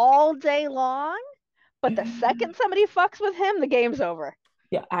all day long, but the second somebody fucks with him, the game's over.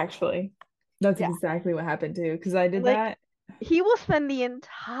 Yeah, actually, that's Yeah. exactly what happened too. Because I did Like that. he will spend the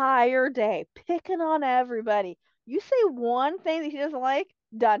entire day picking on everybody. You say one thing that he doesn't like,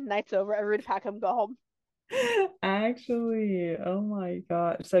 done, night's over. Everybody pack him, go home. Actually, oh my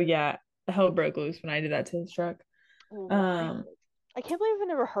God. So yeah, hell broke loose when I did that to his truck. Um, Wild. I can't believe I've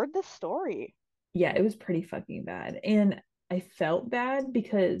never heard this story. yeah, it was pretty fucking bad. And I felt bad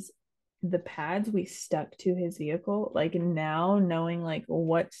because the pads we stuck to his vehicle, like now knowing like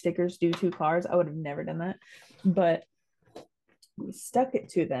what stickers do to cars, I would have never done that. But we stuck it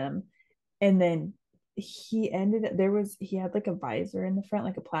to them and then he had like a visor in the front,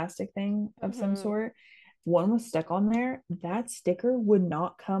 like a plastic thing of some Hmm. sort. One was stuck on there. That sticker would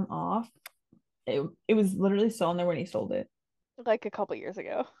not come off. It was literally still on there when he sold it. Like a couple years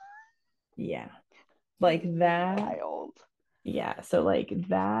ago. Yeah. Like that. Wild. Yeah. So like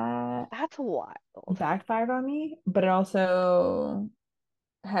that That's wild. backfired on me, but it also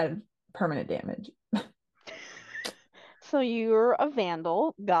had permanent damage. So you're a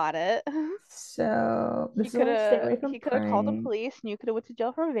vandal. Got it. So this is why I stay away from He could have called the prank. police and you could have went to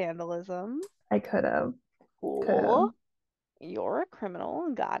jail for vandalism. I could have. Cool. You're a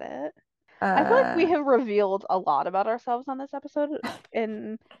criminal. Got it. I feel like we Uh, have revealed a lot about ourselves on this episode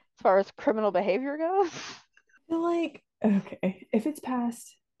in as far as criminal behavior goes. I feel like okay, if it's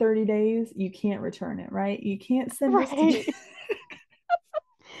past 30 days, you can't return it, right? You can't send us to Right.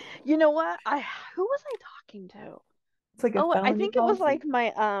 You know what? Who was I talking to? it's like a Oh, I felony think it was policy. like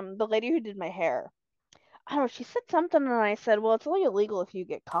my the lady who did my hair. I don't know, she said something and I said, "Well, it's only illegal if you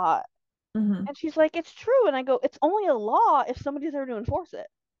get caught." Hmm. And she's like, "It's true." And I go, "It's only a law if somebody's there to enforce it.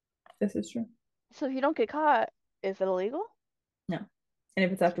 This is true. So if you don't get caught, is it illegal?" No. And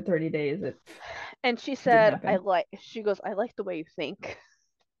if it's after 30 days, it And she didn't said, happen. she goes, "I like the way you think."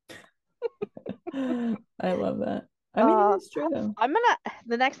 I love that. I mean, it is true though.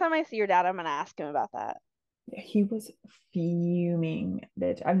 The next time I see your dad, I'm gonna ask him about that. He was fuming,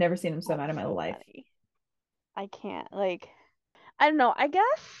 bitch. I've never seen him so That's mad in my so life. funny. I can't, like, I don't know. I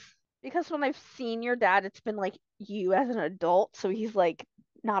guess because when I've seen your dad, it's been like you as an adult, so he's like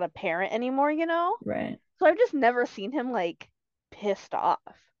not a parent anymore, you know? Right. So I've just never seen him like pissed off.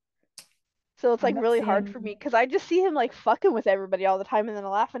 So it's I like don't really see hard for me him because I just see him like fucking with everybody all the time and then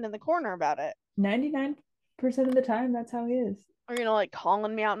laughing in the corner about it. 99% of the time. That's how he is. Or like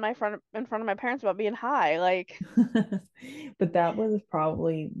calling me out in front of my parents about being high. Like But that was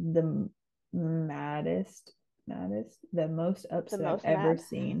probably the the most the upset I've most ever mad,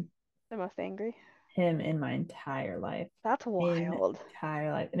 seen the most angry. him in my entire life. That's wild.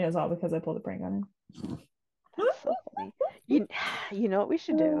 Entire life. And it was all because I pulled a prank on him. That's so funny. You you know what we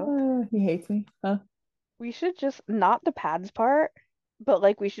should do? He hates me. Huh? We should just not the pads part, but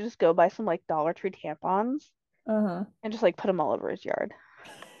like we should just go buy some like Dollar Tree tampons Uh-huh. and just like put them all over his yard.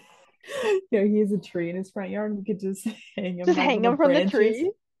 Yeah, he has a tree in his front yard. We could just hang him Just like hang on the them from the branches,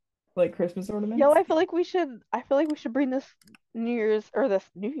 tree. like Christmas Yo, ornaments. I feel like we should bring this New Year's or this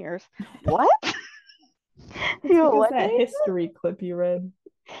New Year's. What? It's Yo, because what day that is it? history clip you read.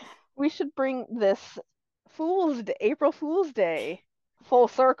 We should bring this April Fool's Day full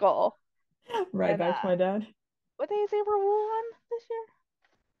circle. Right And back to my dad. what day is April Fool on this year?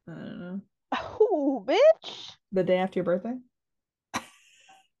 I don't know. Oh, bitch. The day after your birthday?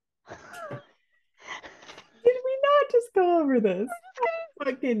 Did we not just go over this? I'm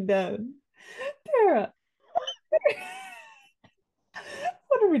fucking done. Tara,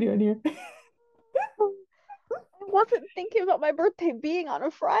 what are we doing here? I wasn't thinking about my birthday being on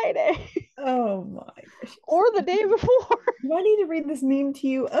a Friday Oh my gosh. or the day before. Do I need to read this meme to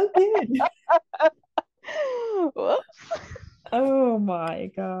you again? Whoops. Oh my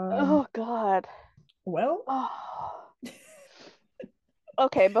God. Oh God. Well, Oh.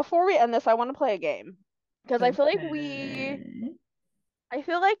 Okay, before we end this, I want to play a game because okay. I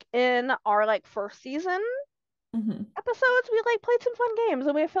feel like in our like first season Mhm. episodes, we like played some fun games,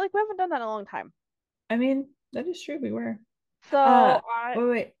 and I feel like we haven't done that in a long time. I mean, that is true. We were. So Uh, I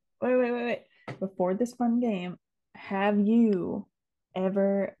wait. Before this fun game, have you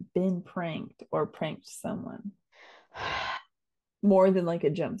ever been pranked or pranked someone more than like a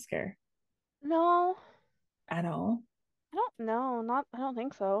jump scare no, at all? I don't know. Not I don't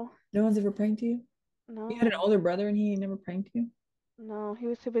think so. No one's ever pranked you? You had an No. older brother and he never pranked you? No, he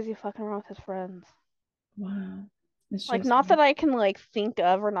was too busy fucking around with his friends. Wow. It's Like just not that I can like think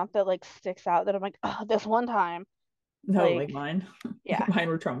of or not that like sticks out that I'm like, oh, this one time. no, like Like, mine. yeah, Mine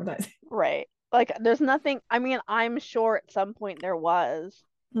were traumatizing. right. Like there's nothing I mean, I'm sure at some point there was,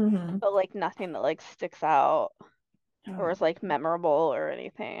 Hmm. but like nothing that like sticks out or Oh, is like memorable or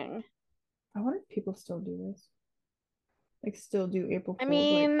anything. I wonder if people still do this. Like still do April I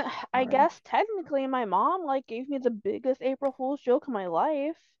Fools like mean, I hard. guess technically my mom like gave me the biggest April Fool's joke of my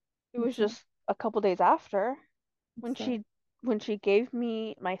life. It was What's that? just a couple days after when What's that? she gave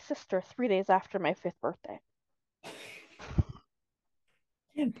me my sister 3 days after my fifth birthday.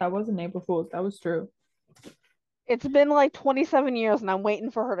 That wasn't April Fools. That was true. It's been like 27 years and I'm waiting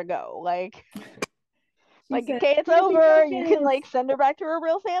for her to go. She Like said, okay, it's "Happy over. You can Vegas." like send her back to her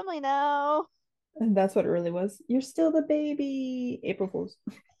real family now. And that's what it really was. You're still the baby. April Fools.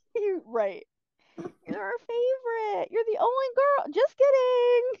 Right. You're our favorite. You're the only girl. Just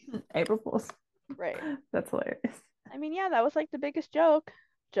kidding. April Fools. Right. That's hilarious. I mean, yeah, that was like the biggest joke.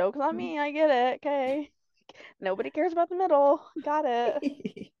 Joke's on me. I get it. Okay. Nobody cares about the middle. Got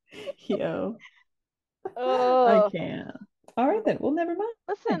it. Yo, I Ugh. can't. All right then. Well, never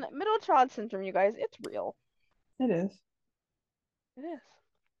Listen, mind. middle child syndrome, you guys, it's real. It is. It is.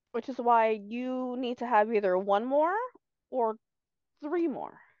 Which is why you need to have either one more or three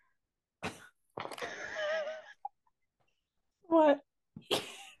more. What?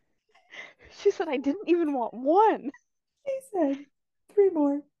 She said, I didn't even want one. She said, three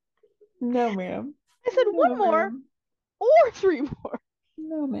more. No, ma'am. I said, No, one more ma'am. or three more.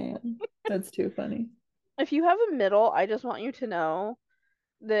 No, ma'am. That's too funny. If you have a middle, I just want you to know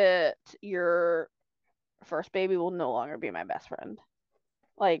that your first baby will no longer be my best friend.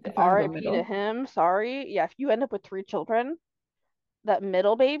 Like, If I have a RIP to middle, him. Sorry. Yeah, if you end up with three children, that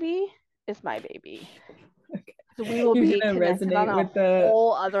middle baby is my baby. okay. So we will You're be gonna connected on resonate a with the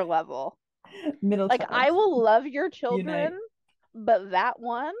whole other level. middle Like, child. I will love your children, Unite. but that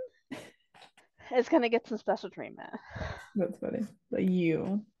one is gonna get some special treatment. That's funny. But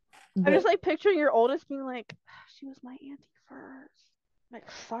you, I'm just the like picturing your oldest being like, she was my auntie first. Like,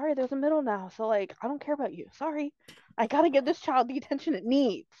 sorry, there's a middle now. So, like, I don't care about you. Sorry. I gotta give this child the attention it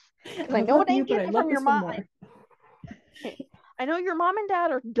needs. Because I I know love it you, ain't but I getting love from your this one mom. more. I know your mom and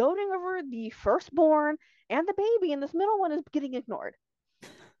dad are doting over the firstborn and the baby, and this middle one is getting ignored.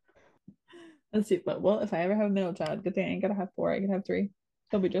 Let's see. But well, if I ever have a middle child, good thing I ain't gotta have four. I can have three.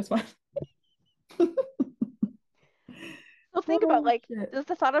 They'll be just fine. So think about Oh like, shit. does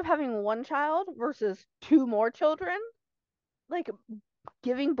the thought of having one child versus two more children, like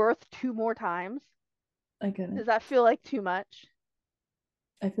giving birth two more times, I does couldn't. that feel like too much?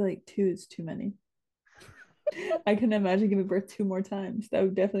 I feel like two is too many. I couldn't imagine giving birth two more times. That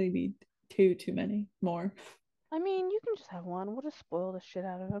would definitely be two too many more. I mean, you can just have one. We'll just spoil the shit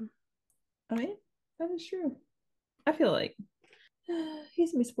out of him. I mean, that is true. I feel like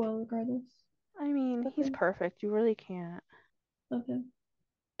he's gonna be spoiled regardless. I mean, Love he's him. perfect. You really can't. Love him.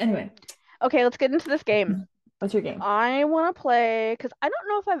 Right. Anyway, Okay, let's get into this game. what's your game? I want to play because I don't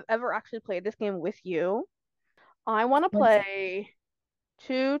know if I've ever actually played this game with you. I want to What's it? play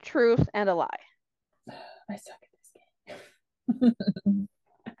Two Truths and a Lie. I suck at this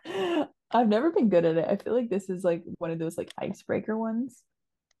game. I've never been good at it. I feel like this is like one of those like icebreaker ones.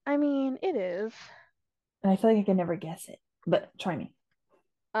 I mean, it is. And I feel like I can never guess it. But try me.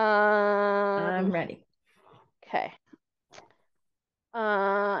 I'm Um, ready. okay.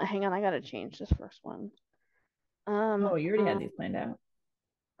 Hang on, I gotta change this first one. Um, Oh, you already had these planned out.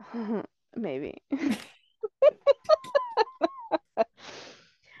 maybe.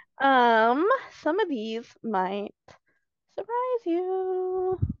 Um, some of these might surprise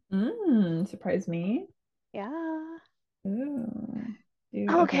you. Surprise me. Yeah. Ooh. Dude,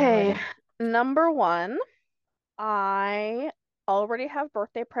 okay, I'm Okay. ready. Number one, I already have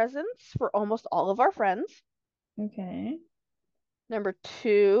birthday presents for almost all of our friends. Okay. Number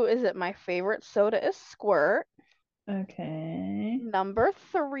two is that my favorite soda is Squirt. Okay. Number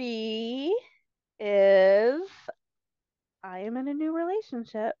three is I am in a new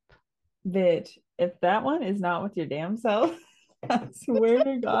relationship. Bitch, if that one is not with your damn self, I swear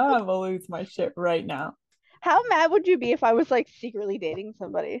to God, I'm gonna lose my shit right now. How mad would you be if I was like secretly dating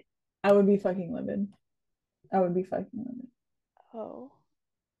somebody? I would be fucking livid. I would be fucking livid. Oh.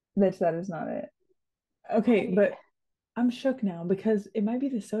 Bitch, that is not it. Okay, I but I'm shook now because it might be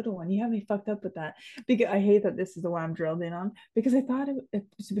the soda one. You have me fucked up with that. Because I hate that this is the one I'm drilled in on because I thought it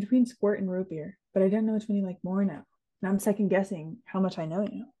was between squirt and root beer, but I didn't know which one you like more now. Now I'm second guessing how much I know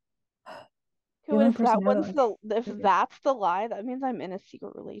you. You're the Dude, only if person that I know that one's likes the if root beer. that's the lie, that means I'm in a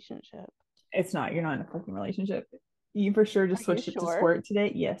secret relationship. It's not. You're not in a fucking relationship. You for sure Are just you switched it to sure? squirt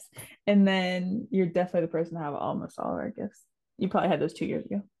today. Yes. And then you're definitely the person to have almost all of our gifts. You probably had those 2 years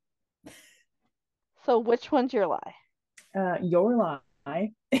ago. So which one's your lie? Your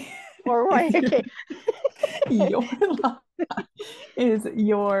lie Or is right, okay. your lie is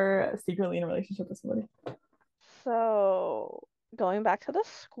you're secretly in a relationship with somebody. So going back to the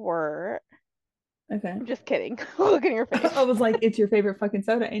squirt. Okay. I'm just kidding. Look in your I face. was like, it's your favorite fucking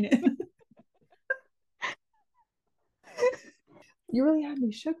soda, ain't it? You really had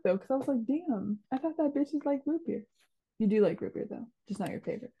me shook though, because I was like, damn, I thought that bitch is like root beer. You do like root beer though, just not your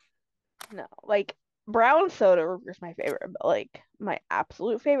favorite. No, like brown soda root beer is my favorite, but like my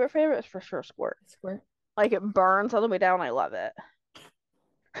absolute favorite is for sure squirt. Squirt. Like it burns all the way down. I love it.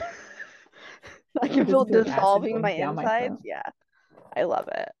 I can Does feel it feel like acid dissolving in my going down my insides. throat? Yeah, I love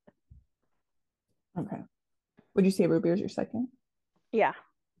it. Okay. Would you say root beer is your second? Yeah. Oh,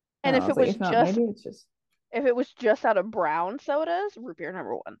 And I was like, if not, maybe it's just if it was just out of brown sodas, root beer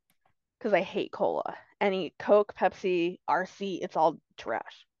number one. Because I hate cola. Any Coke, Pepsi, RC, it's all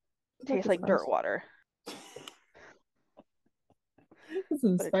trash. It tastes fucking like dirt spicy. water.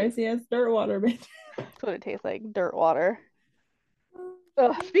 Some But it tastes spicy ass dirt water, bitch. that's what it tastes like, dirt water.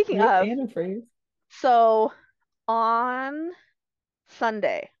 Ugh, speaking Whip of, and a freeze. so on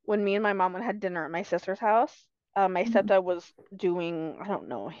Sunday, when me and my mom went had dinner at my sister's house, my Mhm. stepdad was doing, I don't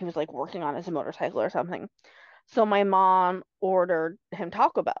know, he was like working on his motorcycle or something. So my mom ordered him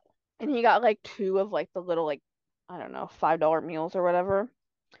Taco Bell, and he got like two of like the little like, I don't know, $5 meals or whatever.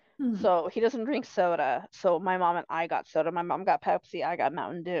 Mhm. So he doesn't drink soda. So my mom and I got soda. My mom got Pepsi. I got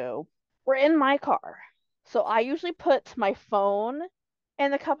Mountain Dew. We're in my car. So I usually put my phone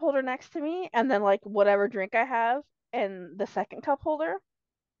in the cup holder next to me and then like whatever drink I have in the second cup holder.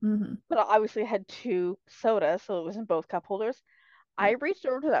 Mhm. But I obviously had two sodas, so it was in both cup holders. I Yeah. reached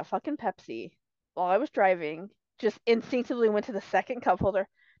over to that fucking Pepsi while I was driving, just instinctively went to the second cup holder,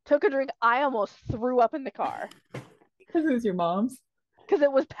 took a drink. I almost threw up in the car Because it was your mom's. because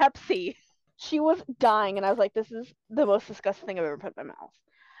it was Pepsi. She was dying, and I was like, this is the most disgusting thing I've ever put in my mouth.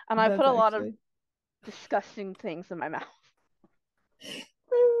 And I put That's a lot of actually. disgusting things in my mouth.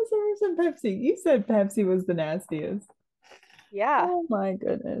 There was some Pepsi. You said Pepsi was the nastiest. Yeah, Oh my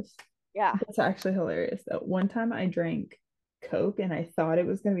goodness. yeah. That's actually hilarious though. One time I drank Coke and I thought it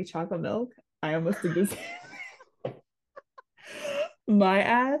was gonna be chocolate milk. I almost did this. My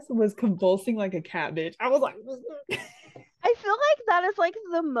ass was convulsing like a cat bitch. I was like, I feel like that is like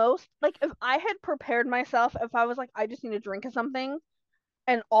the most, like, if I had prepared myself, if I was like, I just need a drink of something,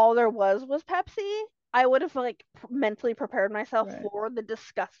 and all there was Pepsi, I would have like mentally prepared myself right. for the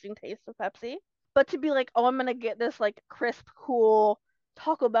disgusting taste of Pepsi. But to be like, oh, I'm gonna get this like crisp, cool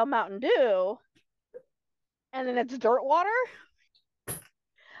Taco Bell Mountain Dew, and then it's dirt water.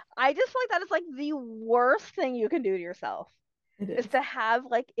 I just feel like that is like the worst thing you can do to yourself It is is. to have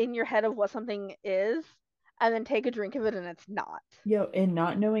like in your head of what something is, and then take a drink of it and it's not. Yo, and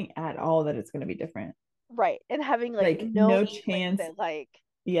not knowing at all that it's gonna be different. Right. And having like Like no no inkling chance, that like,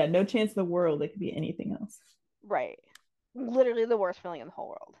 yeah, no chance in the world it could be anything else. right. Literally the worst feeling in the whole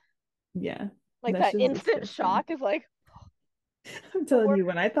world. Yeah. Like That's that just instant disgusting. shock is like I'm the telling worst. you,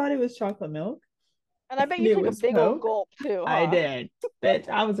 when I thought it was chocolate milk And I bet and you it took a was big old Coke, gulp too, I huh? did. Bitch,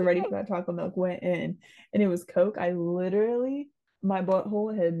 I was ready for that chocolate milk went in and it was Coke. I literally, my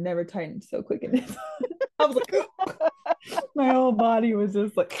butthole had never tightened so quick in this. I was like, my whole body was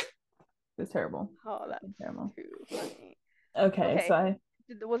just like, it was terrible. Oh, Fucking that's terrible. too funny. Okay, so Okay.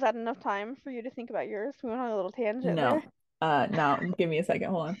 I, Was that enough time for you to think about yours? We went on a little tangent there. no, now give me a second.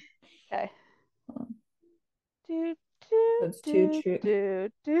 Hold on. Okay. Hold on. Do So do it's do do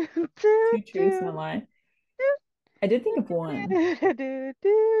do do two truths and a do lie. I did think of one. do do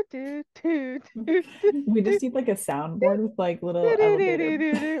do do do do We do just need like a soundboard with like little elevator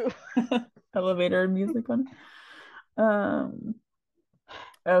do. elevator music on. Um,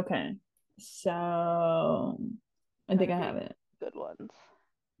 okay. So I think Better I be have it. good ones.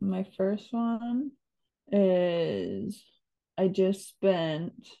 My first one is I just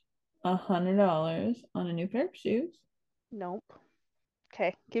spent $100 on a new pair of shoes. Nope.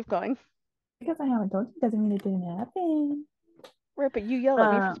 Okay, keep going. Because I haven't told you doesn't mean it didn't happen. Right, but you yell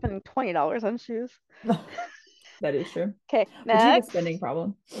at me for Uh, spending $20 on shoes. that is true. Okay, But you have a next. spending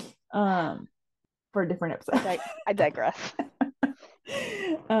problem. Um, for a different episode. I digress.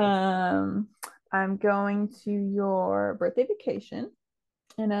 Um, I'm going to your birthday vacation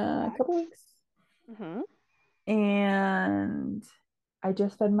in a couple Relax. weeks. Hmm. And I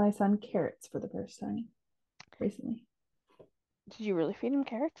just fed my son carrots for the first time recently. Did you really feed him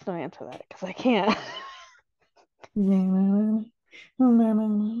carrots? Don't answer that because I can't.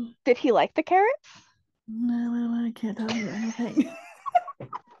 Did he like the carrots? I can't tell you anything.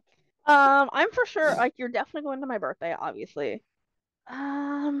 I'm for sure like you're definitely going to my birthday, obviously.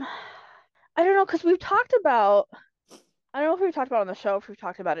 Um, I don't know because we've talked about. I don't know if we've talked about it on the show, if we've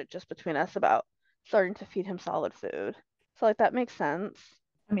talked about it just between us about starting to feed him solid food. So like that makes sense.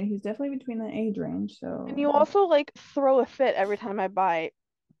 I mean, he's definitely between the age range, And so you also like throw a fit every time I buy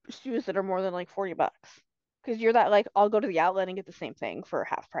shoes that are more than like 40 bucks. Because you're that like I'll go to the outlet and get the same thing for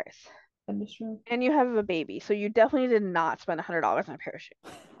half price. that is true. And you have a baby, so you definitely did not spend $100 on a pair of shoes,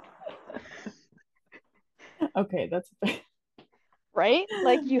 Okay, that's right?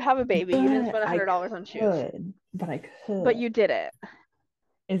 Like you have a baby, you didn't but spend I $100 on shoes, I but could. you did it.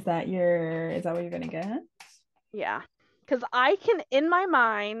 Is that what you're gonna get? Yeah. Because I can, in my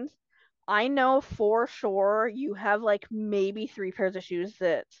mind, I know for sure you have like maybe three pairs of shoes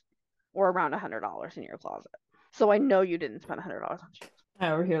that were around $100 in your closet. So I know you didn't spend $100 on shoes.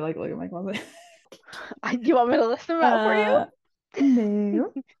 I over here like look at my closet. Do you want me to list them out for you?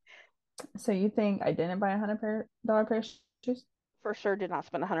 No. So you think I didn't buy $100 pair of shoes? For sure did not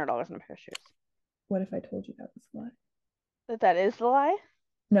spend $100 on a pair of shoes. What if I told you that was a lie? That is the lie?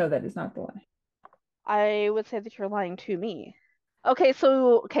 No, that is not the lie. I would say that you're lying to me. Okay,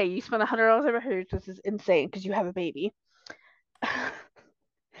 so okay, you spent $100 on a pair of shoes, which is insane because you have a baby.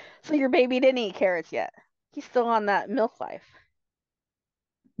 So your baby didn't eat carrots yet. He's still on that milk life.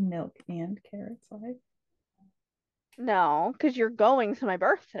 Milk and carrots, like. No, because you're going to my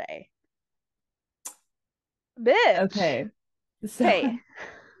birthday. Bitch. Okay. So Okay.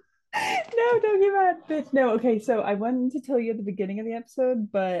 no, don't get mad, bitch. No, okay. So I wanted to tell you at the beginning of the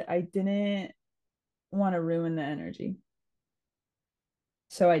episode, but I didn't want to ruin the energy.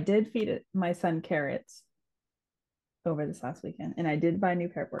 So I did feed it my son carrots over this last weekend, and I did buy a new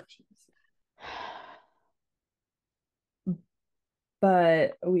pair of work shoes.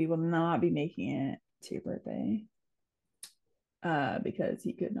 But we will not be making it to your birthday, because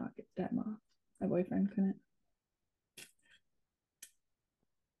he could not get time off. My boyfriend couldn't.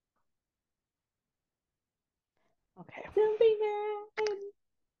 Okay. Don't be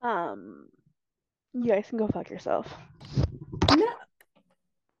mad. Um, you guys can go fuck yourself. No,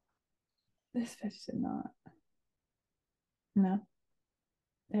 this bitch did not. No,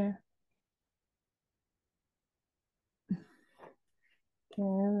 there.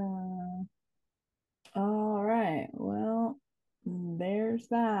 Kara. All right. Well, there's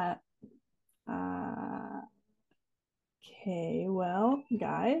that. Uh, okay. Well,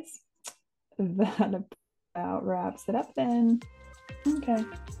 guys, that about wraps it up then. Okay.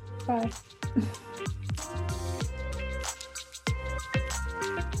 Bye.